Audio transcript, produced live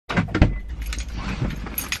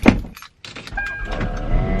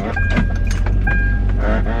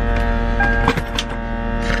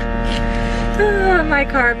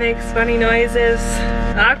car makes funny noises.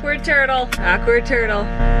 Awkward turtle, awkward turtle.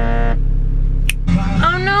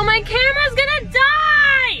 Oh no, my camera's gonna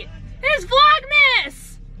die! It's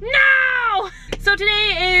Vlogmas! No! So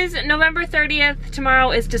today is November 30th,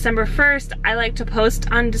 tomorrow is December 1st. I like to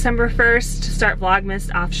post on December 1st to start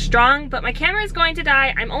Vlogmas off strong, but my camera is going to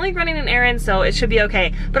die. I'm only running an errand, so it should be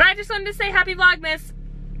okay. But I just wanted to say happy Vlogmas!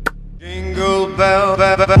 Jingle bell,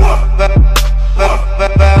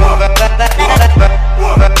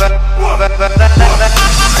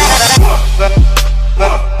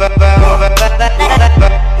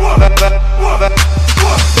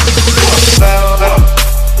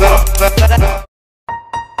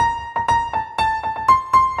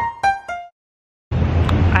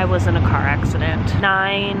 I was in a car accident.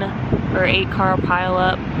 9 or 8 car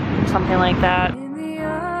pileup, something like that.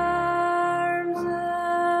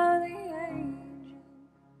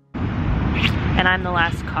 And I'm the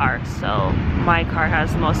last car, so my car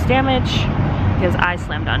has the most damage because I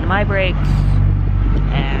slammed onto my brakes,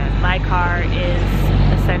 and my car is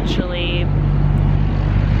essentially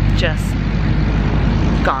just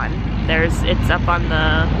gone. It's up on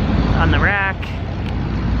the rack.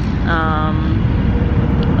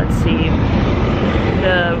 Let's see,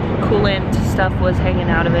 the coolant stuff was hanging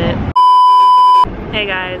out of it. Hey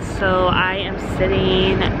guys, so I am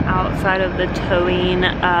sitting outside of the towing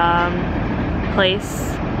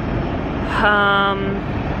place,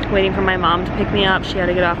 waiting for my mom to pick me up. She had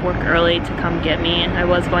to get off work early to come get me. I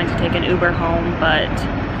was going to take an Uber home, but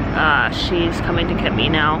she's coming to get me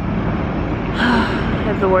now. I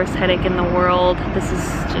have the worst headache in the world. This is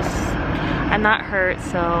just, I'm not hurt,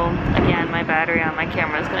 so again, my battery on my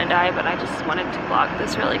camera is gonna die, but I just wanted to vlog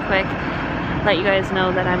this really quick. Let you guys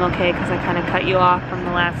know that I'm okay because I kind of cut you off from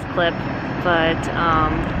the last clip, but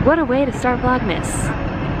what a way to start Vlogmas.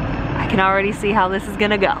 I can already see how this is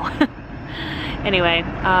gonna go. Anyway,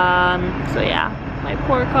 so yeah, my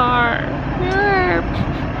poor car.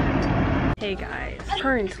 Hey guys,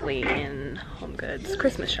 currently in HomeGoods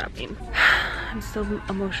Christmas shopping. I'm still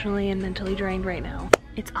emotionally and mentally drained right now.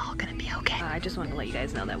 It's all gonna be okay. I just wanted to let you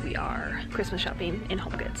guys know that we are Christmas shopping in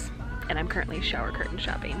HomeGoods, and I'm currently shower curtain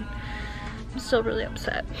shopping. I'm still really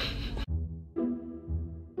upset.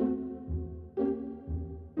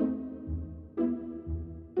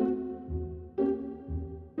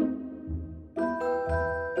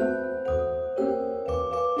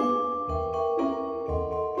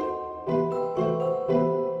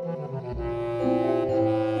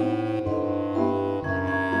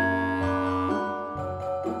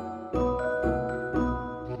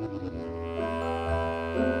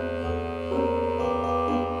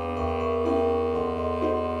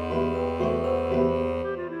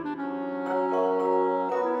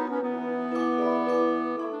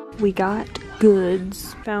 We got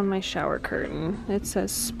goods. Found my shower curtain. It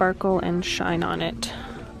says sparkle and shine on it.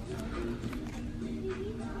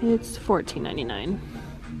 It's $14.99.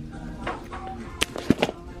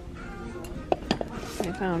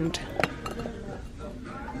 I found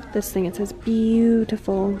this thing. It says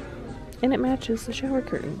beautiful, and it matches the shower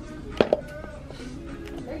curtain.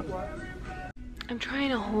 I'm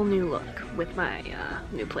trying a whole new look with my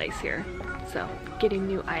new place here, so getting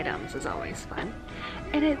new items is always fun.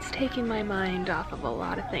 And it's taking my mind off of a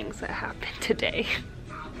lot of things that happened today.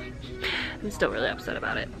 I'm still really upset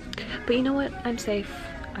about it. But you know what? I'm safe.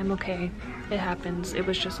 I'm okay. It happens. It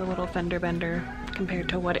was just a little fender bender compared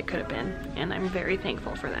to what it could have been. And I'm very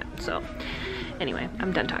thankful for that. So anyway,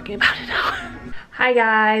 I'm done talking about it now. Hi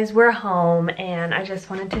guys, we're home, and I just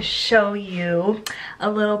wanted to show you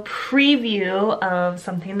a little preview of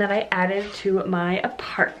something that I added to my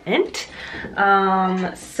apartment.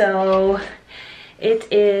 So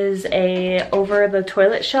it is a over the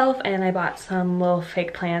toilet shelf, and I bought some little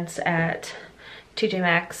fake plants at TJ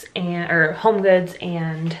Maxx and or HomeGoods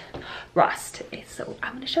and Ross today. So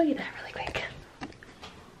I'm gonna show you that really quick.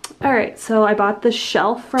 All right, so I bought the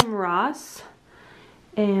shelf from Ross,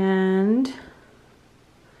 and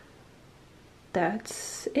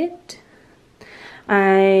that's it. I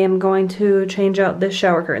am going to change out this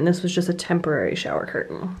shower curtain. This was just a temporary shower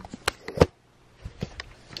curtain.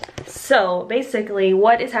 So basically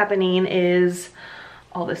what is happening is,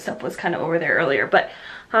 all this stuff was kind of over there earlier, but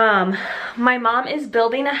my mom is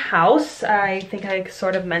building a house. I think I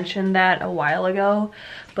sort of mentioned that a while ago,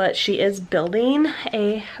 but she is building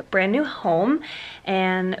a brand new home,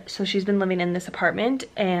 and so she's been living in this apartment,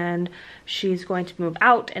 and she's going to move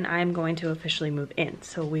out, and I'm going to officially move in.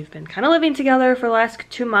 So we've been kind of living together for the last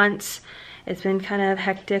 2 months. It's been kind of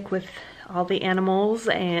hectic with all the animals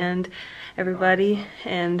and everybody,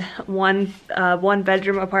 and one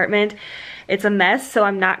bedroom apartment. It's a mess, so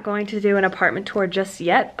I'm not going to do an apartment tour just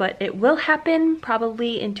yet, but it will happen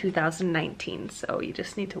probably in 2019. So you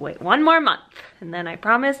just need to wait 1 more month, and then I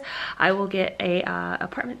promise I will get a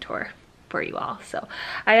apartment tour for you all. So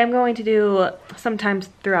I am going to do, sometimes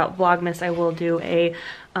throughout Vlogmas, I will do a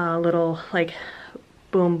little like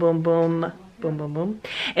boom, boom, boom, boom, boom, boom,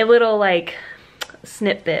 a little like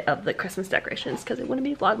snippet of the Christmas decorations, because it wouldn't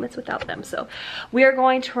be Vlogmas without them. So we are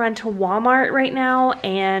going to run to Walmart right now,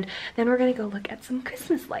 and then we're gonna go look at some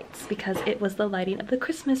Christmas lights, because it was the lighting of the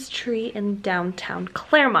Christmas tree in downtown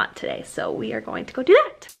Claremont today. So we are going to go do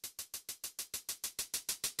that.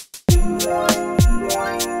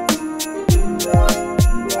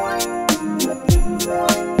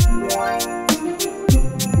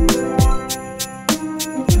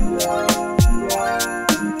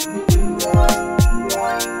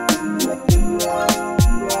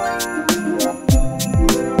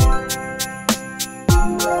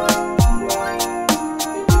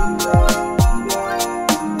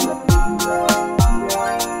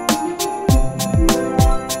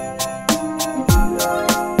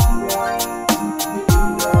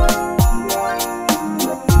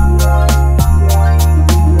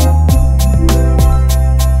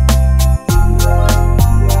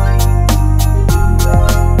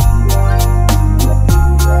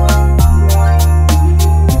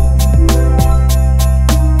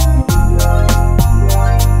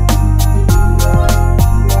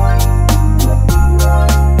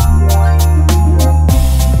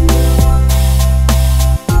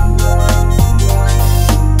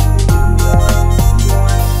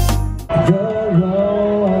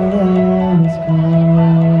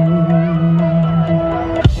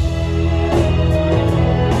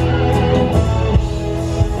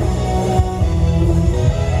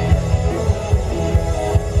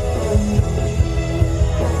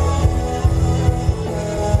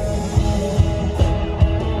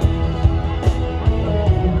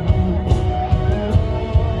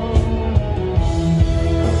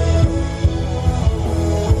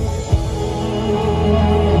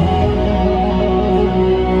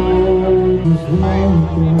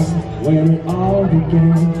 When it all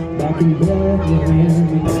began, back in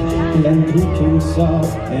Bethlehem, and we can saw,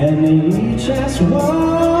 and each asked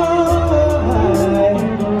why.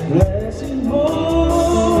 Blessed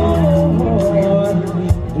born,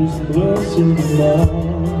 who's blessed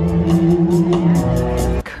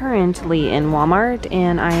born. Currently in Walmart,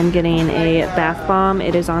 and I am getting a bath bomb.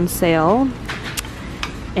 It is on sale,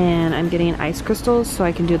 and I'm getting ice crystals so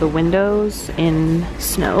I can do the windows in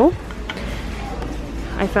snow.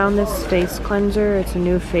 I found this face cleanser. It's a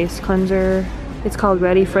new face cleanser. It's called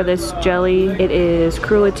Ready for This Jelly. It is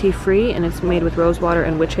cruelty free, and it's made with rose water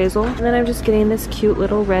and witch hazel. And then I'm just getting this cute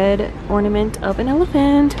little red ornament of an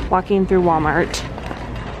elephant. Walking through Walmart.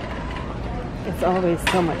 It's always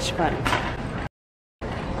so much fun.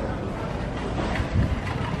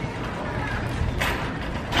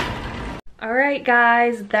 Alright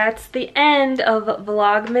guys, that's the end of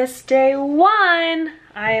Vlogmas Day 1.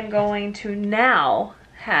 I am going to now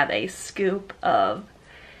have a scoop of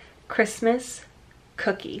Christmas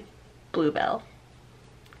cookie bluebell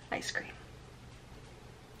ice cream.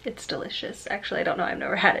 It's delicious. Actually, I don't know. I've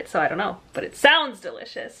never had it, so I don't know. But it sounds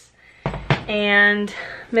delicious. And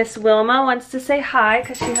Miss Wilma wants to say hi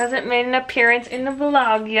because she hasn't made an appearance in the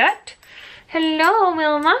vlog yet. Hello,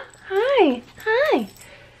 Wilma. Hi. Hi.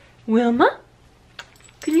 Wilma,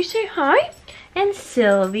 can you say hi? And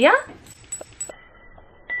Sylvia.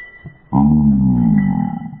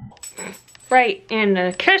 Right, and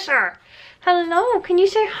a kisser. Hello, can you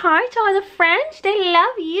say hi to all the friends? They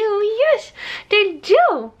love you. Yes, they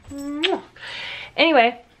do.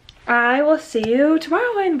 Anyway, I will see you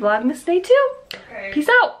tomorrow in Vlogmas Day 2. Okay. Peace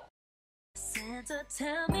out. Santa,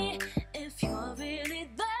 tell me if you're really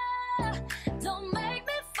there.